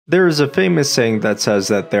There is a famous saying that says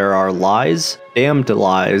that there are lies, damned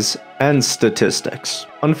lies, and statistics.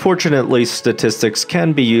 Unfortunately, statistics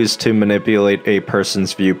can be used to manipulate a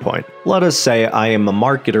person's viewpoint. Let us say I am a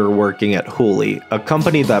marketer working at Hooli, a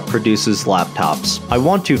company that produces laptops. I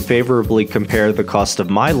want to favorably compare the cost of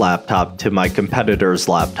my laptop to my competitor's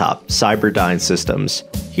laptop, Cyberdyne Systems.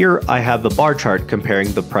 Here I have the bar chart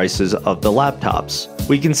comparing the prices of the laptops.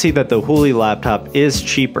 We can see that the Hooli laptop is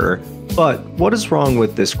cheaper, but what is wrong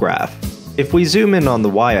with this graph? If we zoom in on the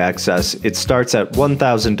y-axis, it starts at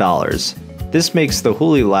 $1,000. This makes the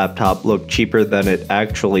Hooli laptop look cheaper than it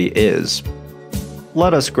actually is.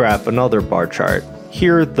 Let us graph another bar chart.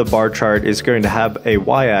 Here, the bar chart is going to have a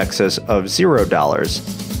y-axis of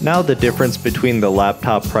 $0. Now the difference between the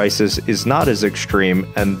laptop prices is not as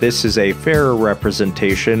extreme, and this is a fairer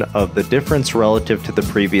representation of the difference relative to the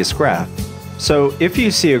previous graph. So if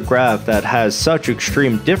you see a graph that has such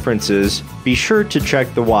extreme differences, be sure to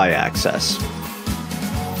check the y-axis.